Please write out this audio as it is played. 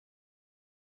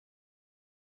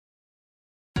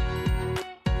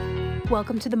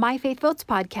Welcome to the My Faith Votes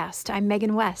podcast. I'm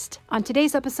Megan West. On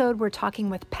today's episode, we're talking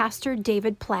with Pastor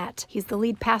David Platt. He's the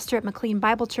lead pastor at McLean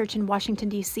Bible Church in Washington,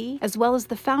 D.C., as well as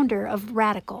the founder of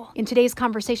Radical. In today's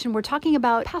conversation, we're talking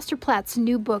about Pastor Platt's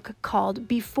new book called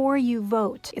Before You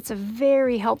Vote. It's a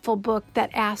very helpful book that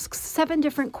asks 7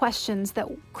 different questions that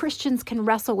Christians can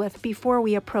wrestle with before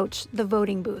we approach the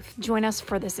voting booth. Join us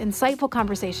for this insightful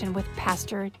conversation with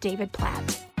Pastor David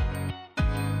Platt.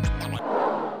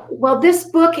 Well, this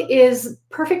book is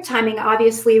perfect timing.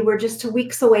 Obviously, we're just 2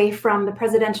 weeks away from the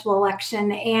presidential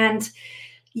election. And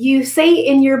you say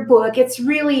in your book, it's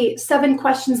really 7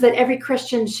 questions that every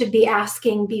Christian should be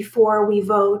asking before we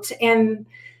vote. And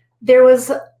there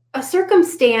was a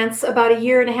circumstance about 1.5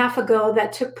 years ago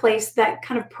that took place that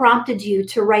kind of prompted you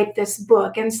to write this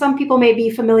book. And some people may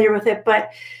be familiar with it, but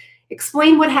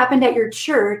explain what happened at your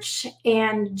church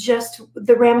and just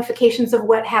the ramifications of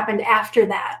what happened after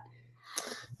that.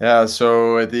 Yeah,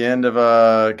 so at the end of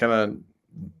kind of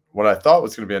what I thought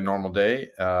was going to be a normal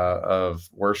day of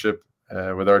worship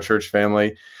with our church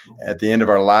family, at the end of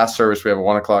our last service, we have a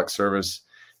 1:00 service,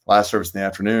 last service in the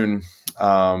afternoon.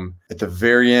 At the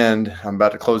very end, I'm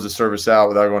about to close the service out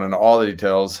without going into all the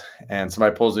details, and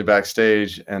somebody pulls me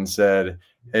backstage and said,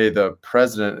 "Hey, the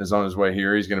president is on his way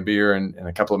here. He's going to be here in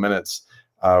a couple of minutes.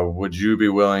 Would you be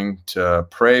willing to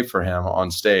pray for him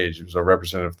on stage?" It was a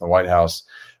representative from the White House.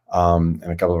 And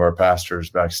a couple of our pastors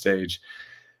backstage.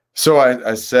 So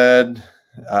I said,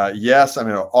 yes. I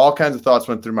mean, all kinds of thoughts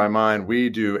went through my mind. We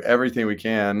do everything we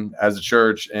can as a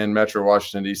church in Metro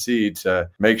Washington, D.C. to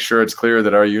make sure it's clear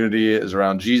that our unity is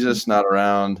around Jesus, not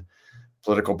around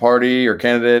political party or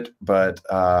candidate, but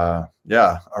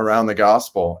around the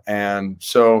gospel. And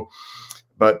so,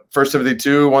 but 1 Timothy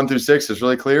 2, 1-6 is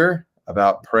really clear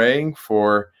about praying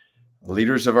for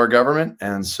leaders of our government.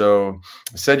 And so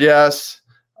I said yes.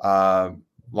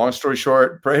 Long story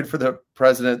short, prayed for the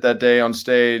president that day on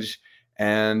stage.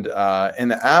 And in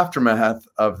the aftermath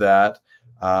of that,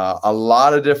 a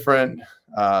lot of different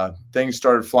things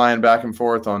started flying back and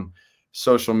forth on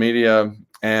social media.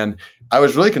 And I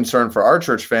was really concerned for our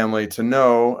church family to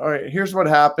know, all right, here's what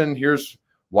happened. Here's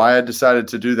why I decided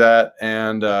to do that.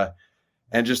 And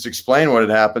just explain what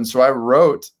had happened. So I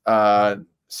wrote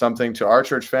something to our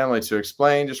church family to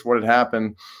explain just what had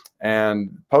happened,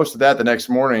 and posted that the next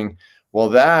morning. Well,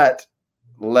 that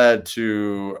led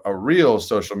to a real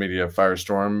social media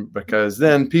firestorm, because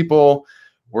then people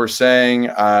were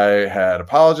saying I had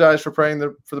apologized for praying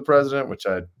for the president, which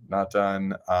I had not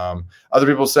done. Other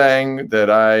people saying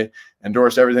that I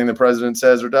endorsed everything the president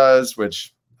says or does,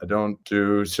 which I don't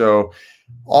do. So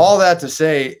all that to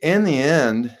say, in the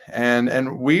end,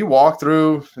 and we walked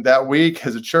through that week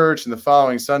as a church and the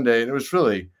following Sunday, and it was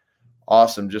really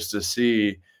awesome just to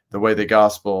see the way the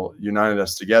gospel united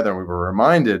us together. And we were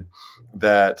reminded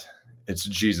that it's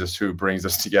Jesus who brings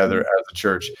us together as a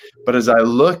church. But as I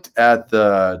looked at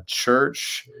the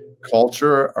church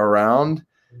culture around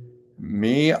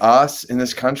me, us in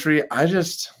this country, I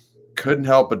just couldn't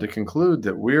help but to conclude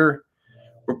that we're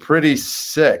pretty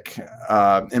sick.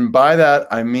 And by that,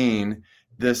 I mean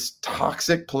this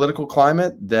toxic political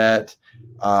climate that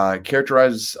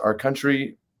characterizes our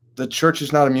country. The church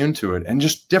is not immune to it. And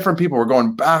just different people were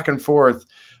going back and forth,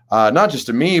 not just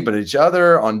to me, but each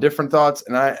other on different thoughts.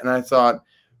 And I thought,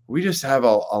 we just have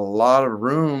a lot of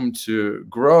room to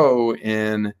grow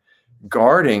in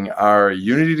guarding our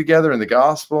unity together in the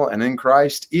gospel and in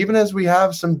Christ, even as we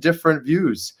have some different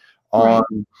views on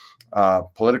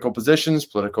political positions,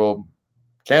 political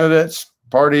candidates,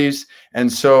 parties.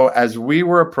 And so as we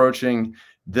were approaching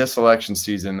this election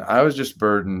season, I was just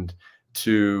burdened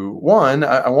to, one,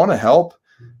 I want to help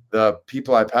the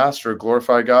people I pastor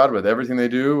glorify God with everything they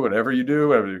do, whatever you do,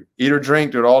 whatever you eat or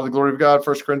drink, do it all to the glory of God,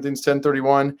 1 Corinthians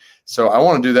 10:31. So I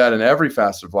want to do that in every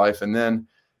facet of life. And then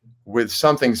with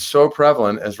something so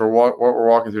prevalent as what we're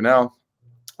walking through now,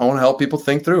 I want to help people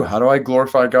think through, how do I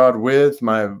glorify God with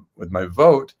my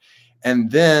vote?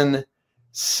 And then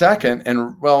second,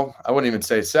 and well, I wouldn't even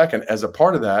say second, as a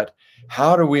part of that,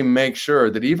 how do we make sure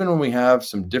that even when we have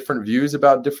some different views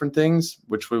about different things,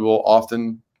 which we will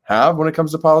often have when it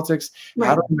comes to politics,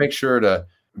 how do we make sure to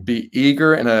be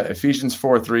eager in a Ephesians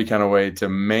 4:3 kind of way to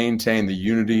maintain the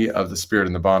unity of the Spirit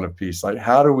and the bond of peace? Like,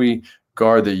 how do we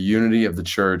guard the unity of the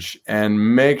church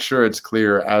and make sure it's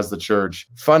clear as the church,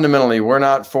 fundamentally, we're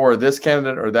not for this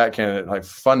candidate or that candidate. Like,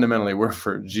 fundamentally, we're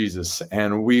for Jesus,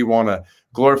 and we want to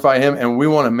glorify him, and we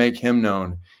want to make him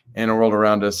known in a world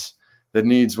around us that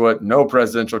needs what no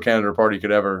presidential candidate or party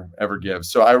could ever give.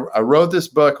 So I wrote this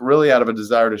book really out of a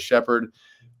desire to shepherd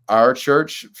our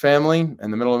church family in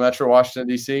the middle of Metro Washington,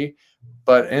 D.C.,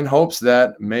 but in hopes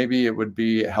that maybe it would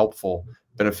be helpful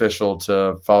beneficial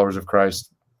to followers of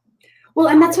Christ. Well,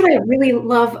 and that's what I really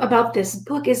love about this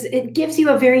book is it gives you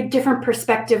a very different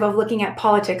perspective of looking at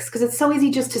politics, because it's so easy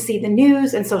just to see the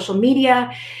news and social media.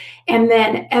 And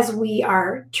then as we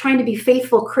are trying to be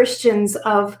faithful Christians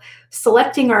of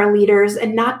selecting our leaders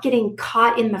and not getting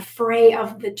caught in the fray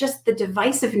of the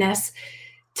divisiveness,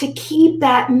 to keep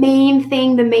that main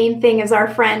thing, as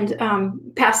our friend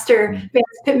Pastor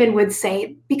Vance Pittman would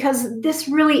say, because this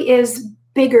really is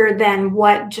bigger than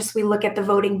what just we look at the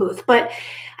voting booth. But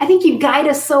I think you guide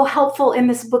us so helpful in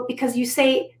this book, because you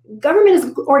say government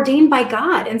is ordained by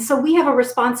God. And so we have a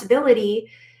responsibility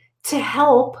to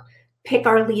help pick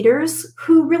our leaders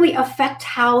who really affect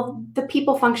how the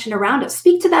people function around us.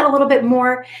 Speak to that a little bit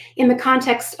more in the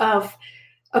context of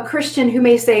a Christian who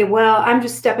may say, well, I'm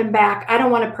just stepping back. I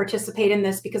don't want to participate in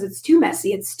this because it's too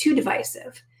messy. It's too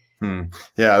divisive.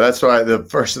 Yeah, that's why the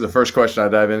first question I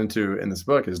dive into in this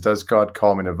book is, does God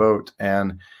call me to vote?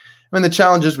 And I mean, the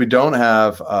challenge is we don't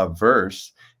have a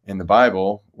verse in the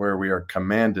Bible where we are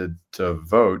commanded to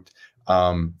vote,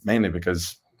 mainly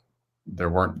because there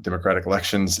weren't democratic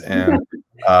elections in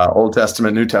Old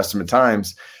Testament, New Testament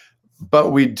times.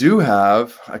 But we do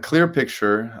have a clear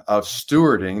picture of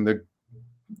stewarding the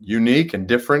unique and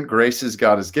different graces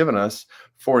God has given us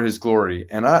for his glory.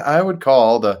 And I would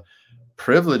call the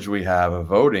privilege we have of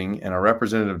voting in a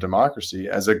representative democracy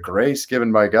as a grace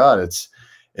given by God. It's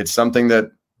something that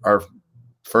our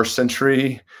first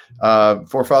century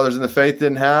forefathers in the faith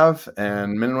didn't have,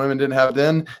 and men and women didn't have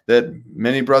then, that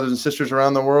many brothers and sisters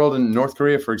around the world in North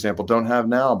Korea, for example, don't have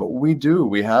now. But we do.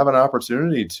 We have an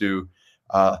opportunity to,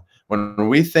 when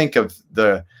we think of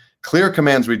the clear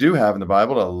commands we do have in the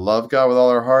Bible, to love God with all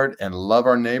our heart and love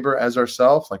our neighbor as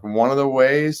ourselves. Like, one of the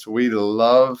ways we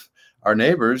love our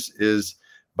neighbors is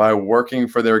by working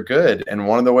for their good. And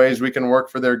one of the ways we can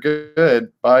work for their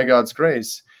good by God's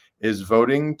grace is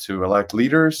voting to elect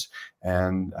leaders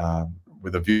and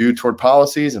with a view toward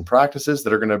policies and practices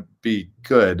that are going to be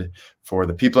good for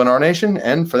the people in our nation,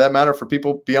 and for that matter, for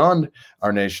people beyond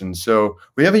our nation. So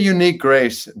we have a unique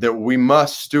grace that we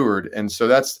must steward. And so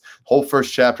that's the whole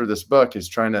first chapter of this book, is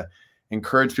trying to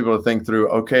encourage people to think through,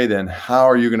 okay, then how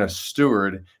are you going to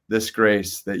steward this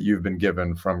grace that you've been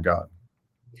given from God?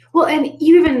 Well, and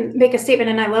you even make a statement,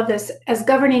 and I love this: as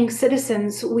governing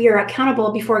citizens, we are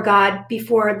accountable before God,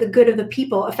 before the good of the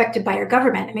people affected by our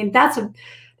government. I mean, that's a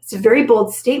very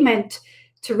bold statement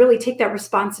to really take that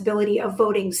responsibility of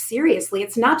voting seriously.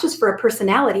 It's not just for a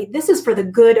personality. This is for the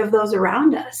good of those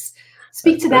around us.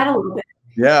 Speak to that a little bit.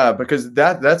 Yeah, because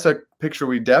that's a picture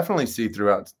we definitely see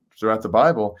throughout the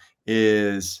Bible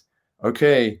is,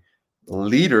 okay,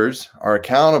 leaders are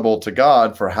accountable to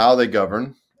God for how they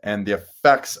govern and the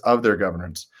effects of their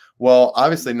governance. Well,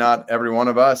 obviously not every one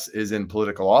of us is in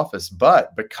political office,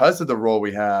 but because of the role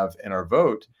we have in our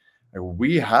vote,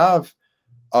 we have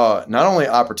not only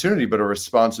opportunity, but a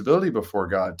responsibility before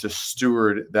God to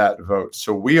steward that vote.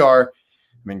 So we are,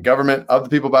 government of the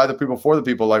people, by the people, for the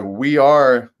people. Like, we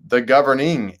are the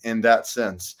governing in that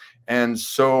sense. And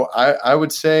so I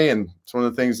would say, and it's one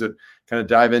of the things that kind of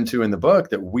dive into in the book,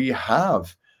 that we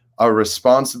have a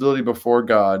responsibility before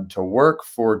God to work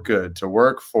for good, to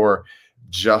work for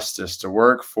justice, to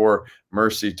work for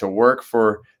mercy, to work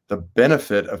for the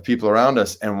benefit of people around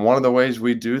us. And one of the ways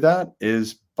we do that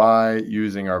is by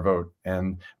using our vote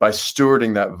and by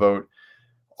stewarding that vote,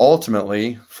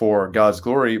 ultimately for God's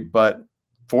glory, but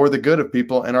for the good of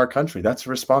people in our country. That's a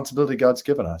responsibility God's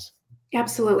given us.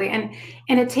 Absolutely. And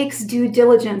it takes due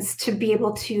diligence to be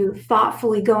able to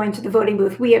thoughtfully go into the voting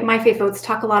booth. We at My Faith Votes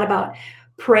talk a lot about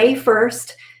pray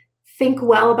first, think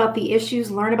well about the issues,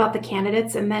 learn about the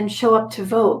candidates, and then show up to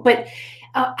vote. But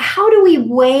how do we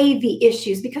weigh the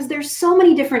issues? Because there's so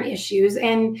many different issues,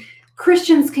 and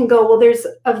Christians can go, well, there's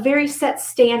a very set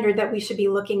standard that we should be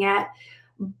looking at.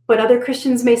 But other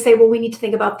Christians may say, well, we need to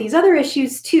think about these other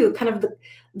issues too, kind of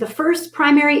the first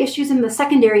primary issues and the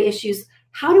secondary issues.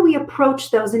 How do we approach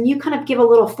those? And you kind of give a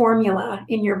little formula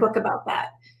in your book about that.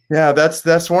 Yeah,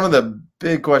 that's one of the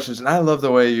big questions. And I love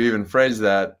the way you even phrase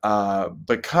that,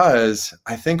 because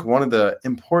I think one of the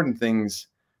important things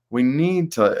we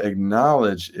need to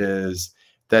acknowledge is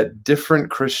that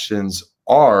different Christians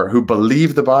who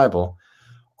believe the Bible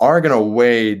are going to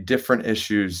weigh different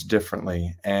issues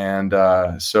differently. And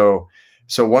so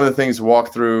one of the things to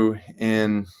walk through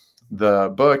in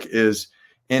the book is,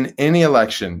 in any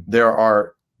election, there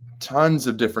are tons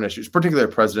of different issues, particularly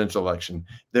a presidential election.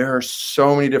 There are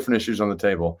so many different issues on the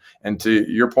table. And to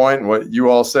your point, what you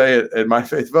all say at My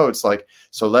Faith Votes,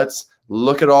 so let's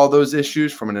look at all those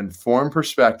issues from an informed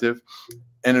perspective,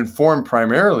 and informed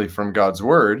primarily from God's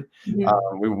word.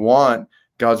 Mm-hmm. We want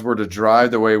God's word to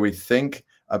drive the way we think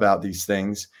about these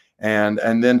things, and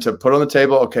then to put on the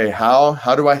table, okay,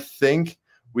 how do I think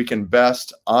we can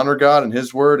best honor God and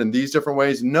his word in these different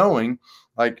ways, knowing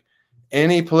like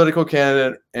any political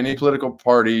candidate, any political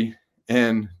party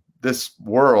in this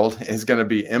world is going to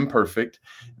be imperfect,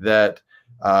 that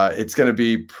it's going to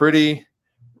be pretty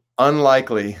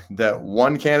unlikely that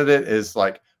one candidate is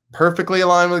like perfectly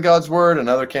aligned with God's word,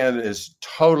 another candidate is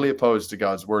totally opposed to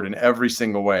God's word in every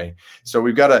single way. So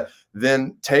we've got to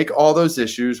then take all those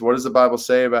issues, what does the Bible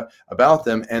say about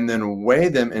them, and then weigh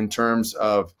them in terms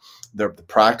of the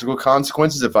practical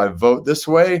consequences. If I vote this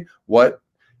way, what,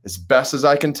 as best as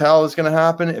I can tell, is going to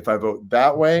happen? If I vote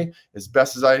that way, as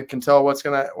best as I can tell, what's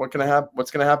going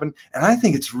to happen? And I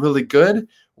think it's really good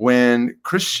when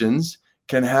Christians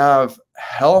can have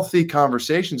healthy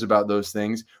conversations about those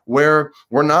things where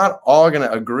we're not all going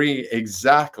to agree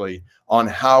exactly on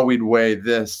how we'd weigh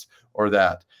this or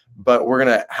that, but we're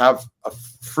going to have a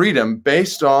freedom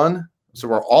based on, so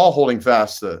we're all holding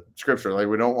fast to Scripture. Like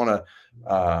we don't want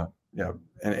to,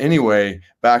 in any way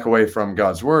back away from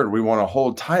God's word. We want to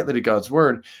hold tightly to God's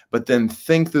word, but then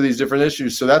think through these different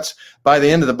issues. So that's, by the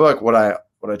end of the book, what I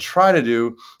try to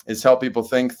do is help people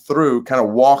think through, kind of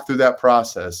walk through that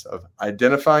process of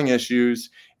identifying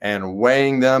issues and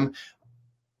weighing them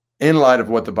in light of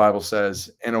what the Bible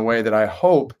says in a way that I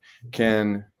hope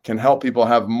can help people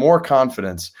have more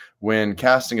confidence when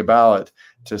casting a ballot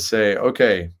to say,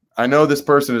 okay, I know this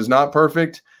person is not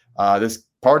perfect. This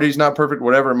party's not perfect,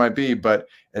 whatever it might be, but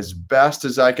as best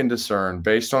as I can discern,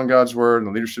 based on God's word and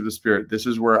the leadership of the Spirit, this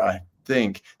is what I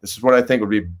think would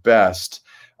be best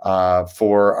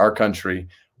for our country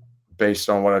based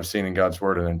on what I've seen in God's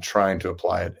word, and then trying to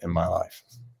apply it in my life.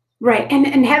 Right.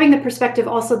 And having the perspective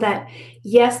also that,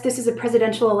 yes, this is a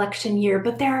presidential election year,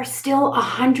 but there are still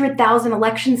 100,000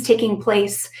 elections taking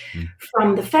place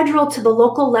from the federal to the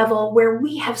local level where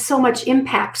we have so much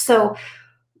impact. So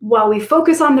while we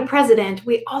focus on the president,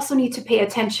 we also need to pay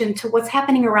attention to what's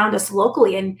happening around us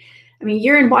locally. And I mean,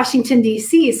 you're in Washington,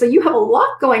 D.C., so you have a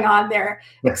lot going on there.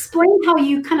 Explain how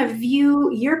you kind of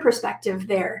view your perspective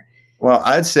there. Well,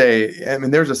 I'd say, I mean,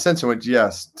 there's a sense in which,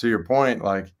 yes, to your point,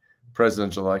 like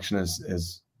presidential election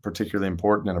is particularly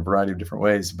important in a variety of different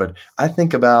ways. But I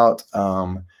think about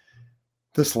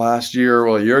this last year,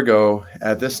 well, a year ago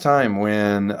at this time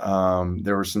when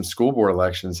there were some school board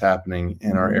elections happening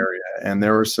in our area, and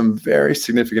there were some very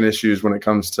significant issues when it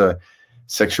comes to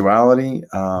sexuality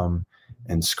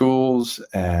in schools.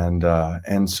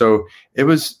 And so it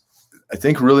was, I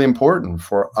think, really important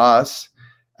for us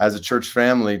as a church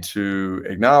family to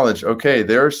acknowledge, okay,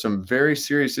 there are some very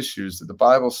serious issues that the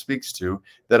Bible speaks to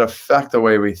that affect the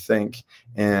way we think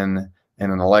in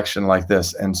an election like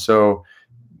this. And so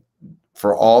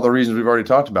for all the reasons we've already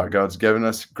talked about, God's given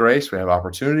us grace, we have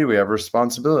opportunity, we have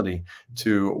responsibility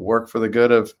to work for the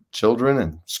good of children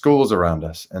and schools around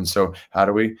us. And so how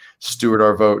do we steward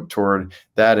our vote toward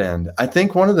that end? I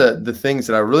think one of the things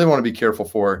that I really want to be careful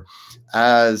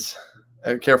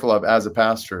of as a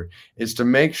pastor is to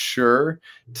make sure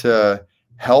to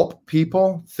help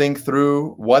people think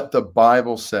through what the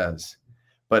Bible says,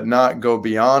 but not go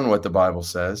beyond what the Bible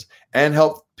says, and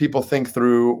help people think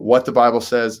through what the Bible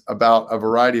says about a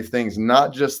variety of things,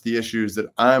 not just the issues that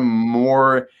I'm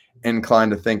more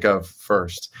inclined to think of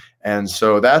first. And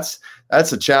so that's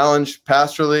a challenge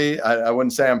pastorally. I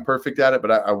wouldn't say I'm perfect at it,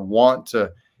 but I want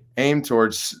to aim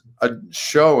towards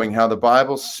showing how the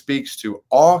Bible speaks to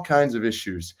all kinds of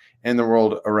issues in the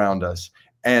world around us,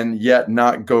 and yet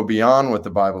not go beyond what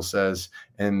the Bible says,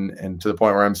 and to the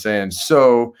point where I'm saying,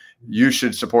 so you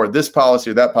should support this policy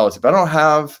or that policy. If I don't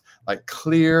have like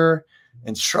clear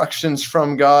instructions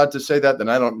from God to say that, then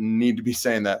I don't need to be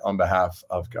saying that on behalf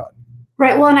of God.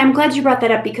 Right. Well, and I'm glad you brought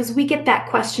that up, because we get that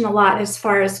question a lot as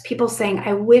far as people saying,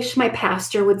 I wish my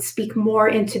pastor would speak more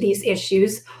into these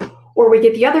issues. Or we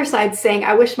get the other side saying,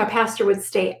 I wish my pastor would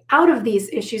stay out of these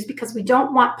issues because we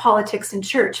don't want politics in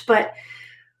church. But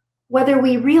whether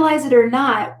we realize it or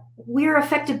not, we're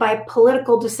affected by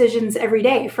political decisions every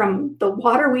day, from the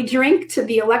water we drink to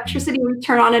the electricity we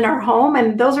turn on in our home.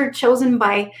 And those are chosen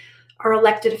by our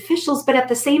elected officials. But at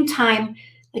the same time,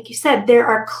 like you said, there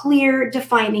are clear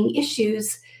defining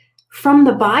issues from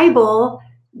the Bible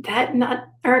that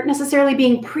aren't necessarily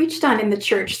being preached on in the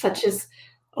church, such as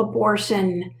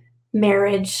abortion,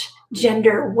 marriage,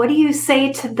 gender. What do you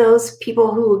say to those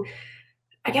people who,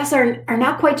 I guess, are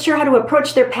not quite sure how to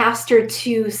approach their pastor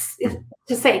to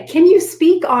say, can you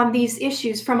speak on these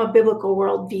issues from a biblical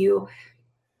worldview?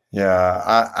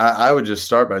 Yeah, I would just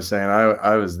start by saying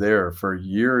I was there for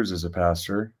years as a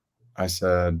pastor. I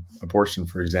said abortion,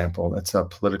 for example, that's a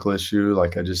political issue.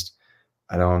 Like I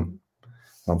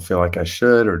I don't feel like I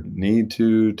should or need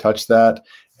to touch that.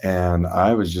 And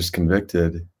I was just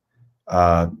convicted,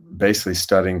 basically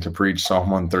studying to preach Psalm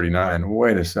 139.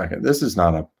 Wait a second. This is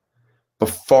not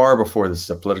far before this is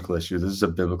a political issue. This is a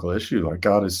biblical issue. Like,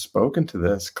 God has spoken to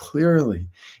this clearly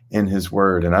in his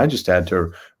word. And I just had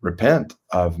to repent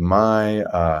of my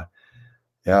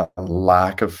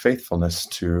lack of faithfulness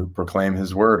to proclaim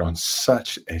his word on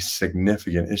such a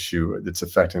significant issue that's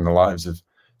affecting the lives of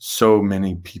so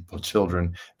many people,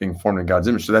 children being formed in God's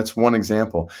image. So that's one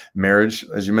example. Marriage,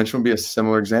 as you mentioned, would be a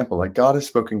similar example. Like, God has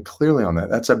spoken clearly on that.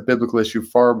 That's a biblical issue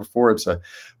far before it's a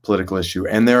political issue.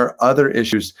 And there are other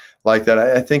issues like that.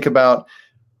 I think about,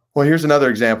 well, here's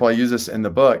another example. I use this in the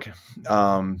book,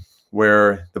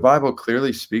 where the Bible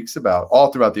clearly speaks about,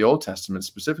 all throughout the Old Testament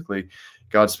specifically,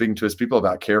 God speaking to his people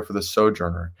about care for the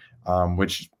sojourner,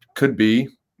 which could be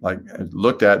like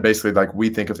looked at basically like we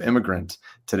think of immigrant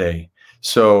today.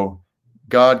 So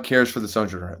God cares for the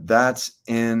sojourner. That's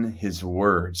in his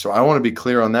word. So I want to be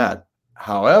clear on that.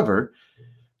 However,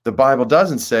 the Bible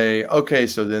doesn't say, okay,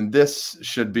 so then this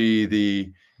should be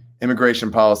the immigration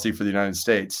policy for the United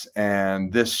States,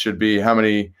 and this should be how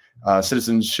many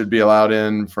citizens should be allowed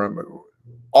in, from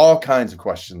all kinds of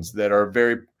questions that are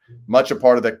very much a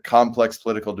part of the complex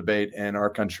political debate in our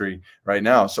country right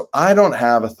now. So I don't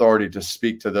have authority to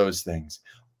speak to those things.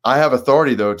 I have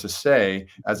authority, though, to say,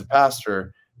 as a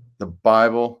pastor, the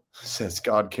Bible says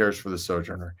God cares for the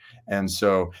sojourner. And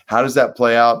so how does that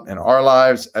play out in our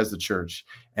lives as the church?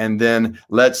 And then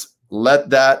let's let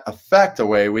that affect the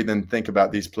way we then think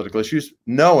about these political issues,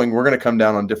 knowing we're going to come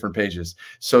down on different pages.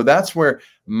 So that's where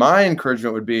my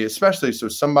encouragement would be, especially so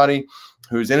somebody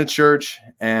who's in a church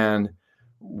and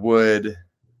would,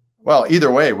 well,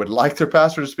 either way, would like their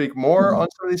pastor to speak more on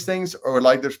some of these things or would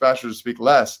like their pastor to speak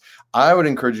less. I would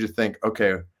encourage you to think,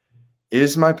 okay,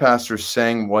 is my pastor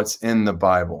saying what's in the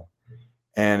Bible?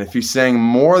 And if he's saying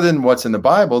more than what's in the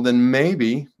Bible, then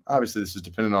maybe, obviously this is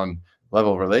dependent on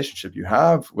level of relationship you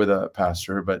have with a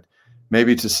pastor, but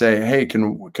maybe to say, hey,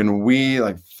 can we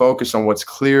like focus on what's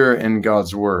clear in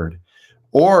God's word?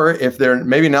 Or if they're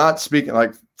maybe not speaking,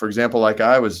 like, for example, like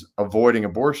I was avoiding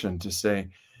abortion, to say,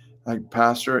 like,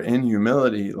 pastor, in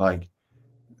humility, like,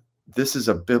 this is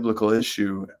a biblical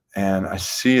issue, and I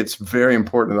see it's very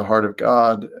important to the heart of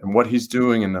God and what he's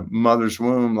doing in the mother's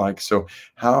womb. Like, so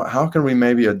how can we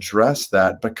maybe address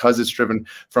that because it's driven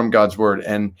from God's word,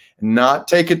 and not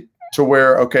take it to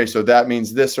where, okay, so that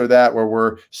means this or that, where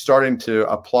we're starting to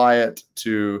apply it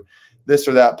to this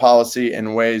or that policy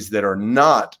in ways that are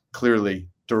not clearly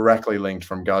directly linked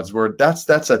from God's word.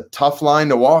 That's a tough line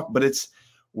to walk, but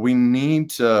we need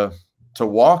to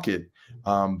walk it,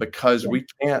 because we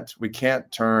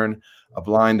can't turn a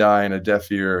blind eye and a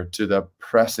deaf ear to the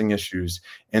pressing issues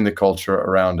in the culture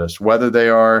around us, whether they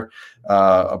are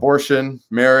abortion,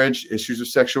 marriage, issues of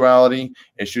sexuality,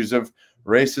 issues of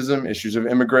racism, issues of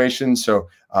immigration. So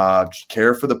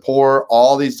care for the poor,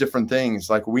 all these different things.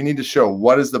 Like, we need to show,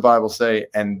 what does the Bible say?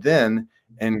 And then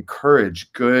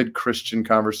encourage good Christian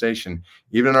conversation,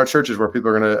 even in our churches where people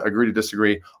are going to agree to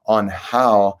disagree on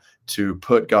how to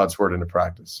put God's word into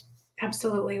practice.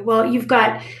 Absolutely. Well, you've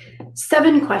got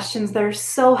 7 questions that are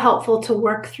so helpful to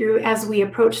work through as we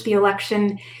approach the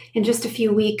election in just a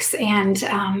few weeks. And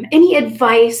any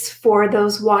advice for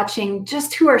those watching,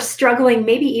 just who are struggling,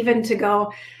 maybe even to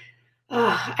go,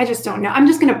 I just don't know, I'm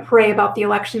just going to pray about the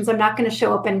elections, I'm not going to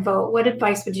show up and vote. What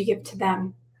advice would you give to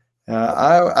them?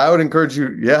 I would encourage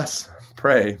you, yes,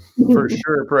 pray, for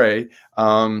sure, pray.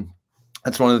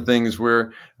 That's one of the things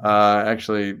we're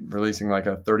actually releasing, like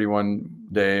a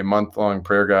 31-day, month-long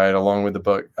prayer guide along with the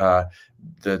book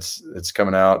that's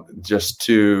coming out, just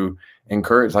to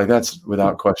encourage. Like, that's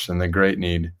without question the great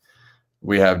need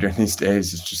we have during these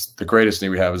days. It's just the greatest need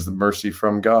we have is the mercy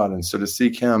from God. And so to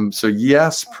seek him. So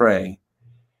yes, pray.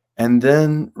 And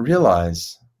then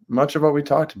realize much of what we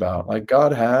talked about, like,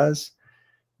 God has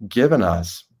given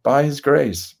us by his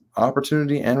grace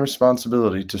opportunity and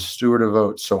responsibility to steward a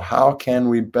vote. So how can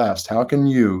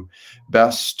you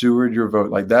best steward your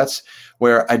vote? Like, that's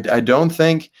where I don't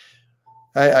think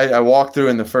I walked through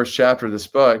in the first chapter of this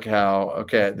book how,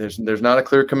 okay, there's not a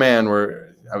clear command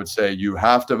where I would say you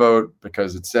have to vote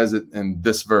because it says it in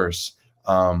this verse.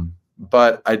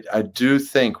 But I do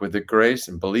think, with the grace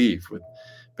and belief,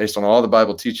 based on all the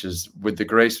Bible teaches, with the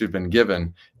grace we've been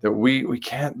given, that we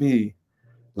can't be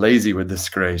lazy with this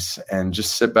grace and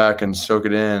just sit back and soak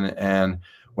it in. And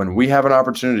when we have an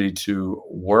opportunity to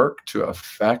work to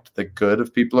affect the good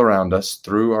of people around us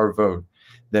through our vote,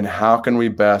 then how can we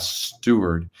best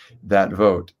steward that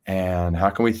vote? And how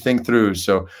can we think through?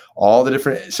 So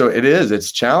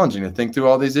it's challenging to think through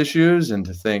all these issues and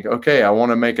to think, okay, I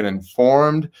want to make an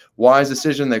informed, wise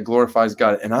decision that glorifies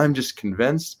God. And I'm just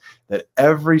convinced that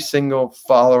every single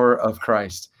follower of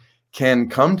Christ can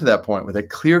come to that point with a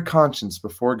clear conscience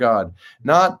before God,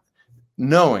 not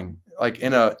knowing, like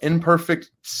in an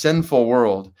imperfect, sinful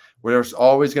world where there's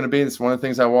always going to be, this is one of the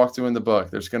things I walk through in the book,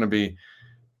 there's going to be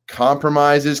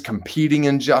compromises, competing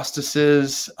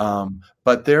injustices,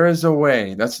 but there is a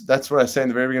way. That's what I say in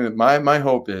the very beginning. My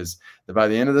hope is that by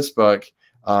the end of this book,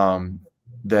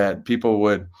 that people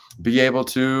would be able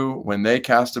to, when they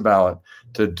cast a ballot,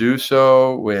 to do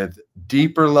so with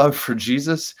deeper love for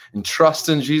Jesus and trust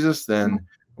in Jesus than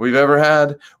we've ever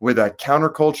had, with a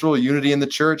countercultural unity in the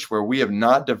church where we have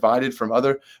not divided from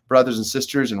other brothers and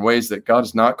sisters in ways that God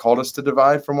has not called us to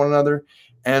divide from one another,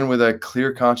 and with a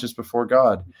clear conscience before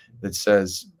God that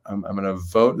says, I'm going to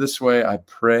vote this way. I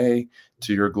pray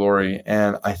to your glory.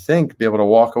 And I think be able to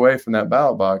walk away from that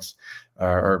ballot box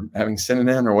or having sent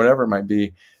it in or whatever it might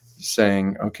be,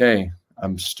 saying, okay,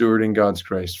 I'm stewarding God's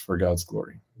grace for God's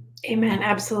glory. Amen.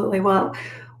 Absolutely. Well,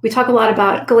 we talk a lot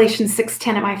about Galatians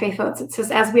 6:10 at My Faith Votes. It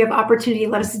says, as we have opportunity,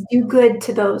 let us do good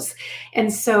to those.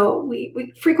 And so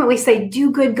we frequently say, do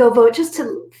good, go vote, just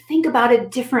to think about it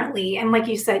differently. And like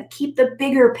you said, keep the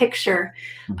bigger picture,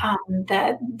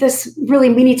 that this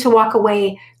really, we need to walk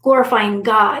away glorifying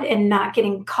God and not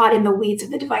getting caught in the weeds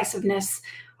of the divisiveness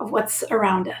of what's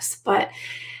around us. But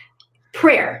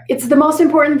prayer, it's the most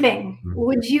important thing.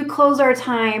 Would you close our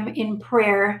time in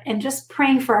prayer and just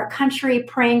praying for our country,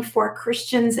 praying for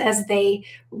Christians as they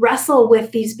wrestle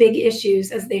with these big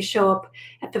issues as they show up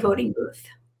at the voting booth?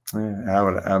 Yeah, I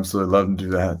would absolutely love to do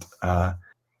that.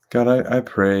 God, I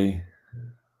pray.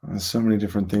 So many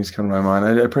different things come to my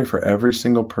mind. I pray for every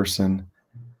single person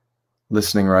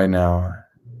listening right now.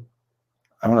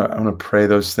 I want to pray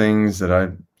those things that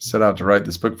I set out to write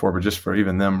this book for, but just for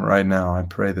even them right now, I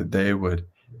pray that they would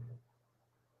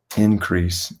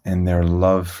increase in their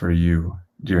love for you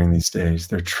during these days,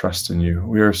 their trust in you.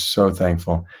 We are so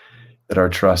thankful that our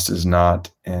trust is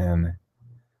not in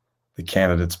the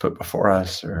candidates put before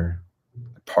us or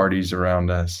the parties around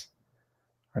us.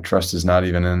 Our trust is not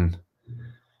even in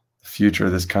the future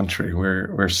of this country.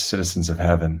 We're citizens of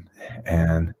heaven,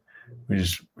 and we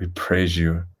praise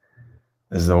you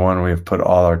as the one we have put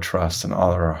all our trust and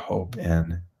all our hope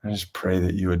in. I just pray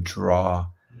that you would draw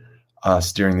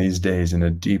us during these days in a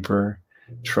deeper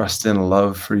trust and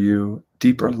love for you,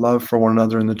 deeper love for one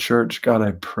another in the church. God,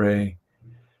 I pray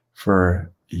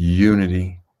for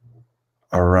unity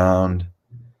around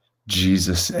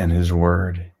Jesus and his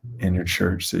word in your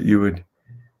church, that you would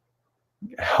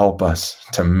help us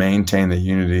to maintain the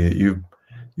unity that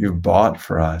you've bought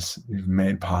for us, you've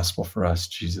made possible for us,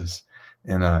 Jesus,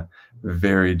 in a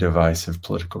very divisive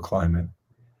political climate.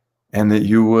 And that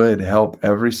you would help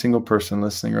every single person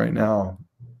listening right now,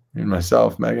 and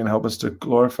myself, Megan, help us to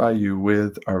glorify you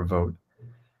with our vote.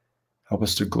 Help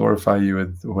us to glorify you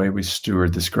with the way we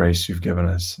steward this grace you've given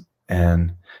us.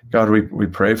 And God, we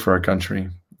pray for our country.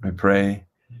 We pray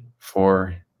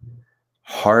for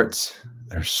hearts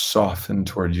that are softened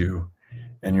toward you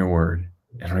and your word.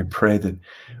 And we pray that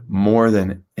more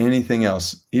than anything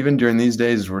else, even during these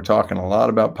days, we're talking a lot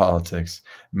about politics,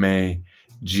 may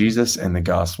Jesus and the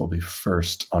gospel be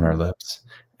first on our lips.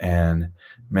 And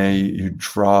may you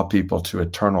draw people to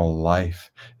eternal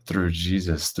life through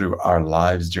Jesus, through our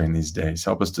lives during these days.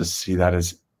 Help us to see that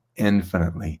as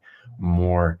infinitely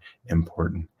more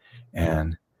important.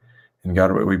 And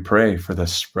God, we pray for the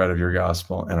spread of your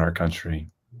gospel in our country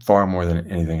far more than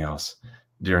anything else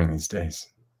during these days.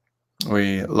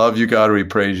 We love you, God. We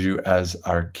praise you as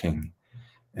our King.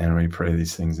 And we pray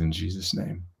these things in Jesus'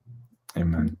 name.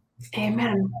 Amen.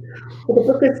 Amen. Well,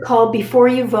 the book is called Before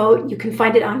You Vote. You can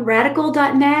find it on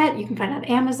radical.net. You can find it on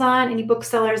Amazon, any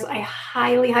booksellers. I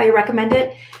highly, highly recommend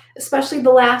it, especially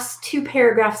the last 2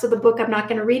 paragraphs of the book. I'm not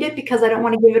going to read it because I don't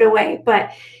want to give it away,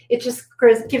 but it just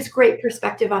gives great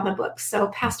perspective on the book. So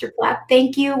Pastor Platt,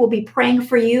 thank you. We'll be praying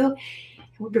for you.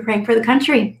 We'll be praying for the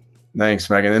country. Thanks,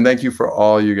 Megan. And thank you for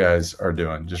all you guys are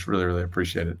doing. Just really, really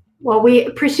appreciate it. Well, we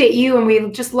appreciate you, and we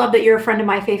just love that you're a friend of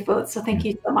My Faith Votes. So thank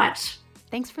you so much.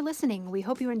 Thanks for listening. We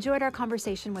hope you enjoyed our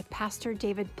conversation with Pastor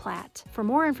David Platt. For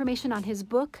more information on his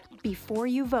book, Before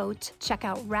You Vote, check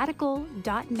out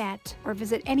radical.net or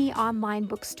visit any online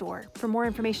bookstore. For more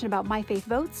information about My Faith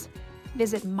Votes,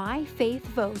 visit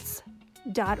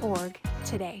myfaithvotes.org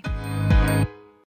today.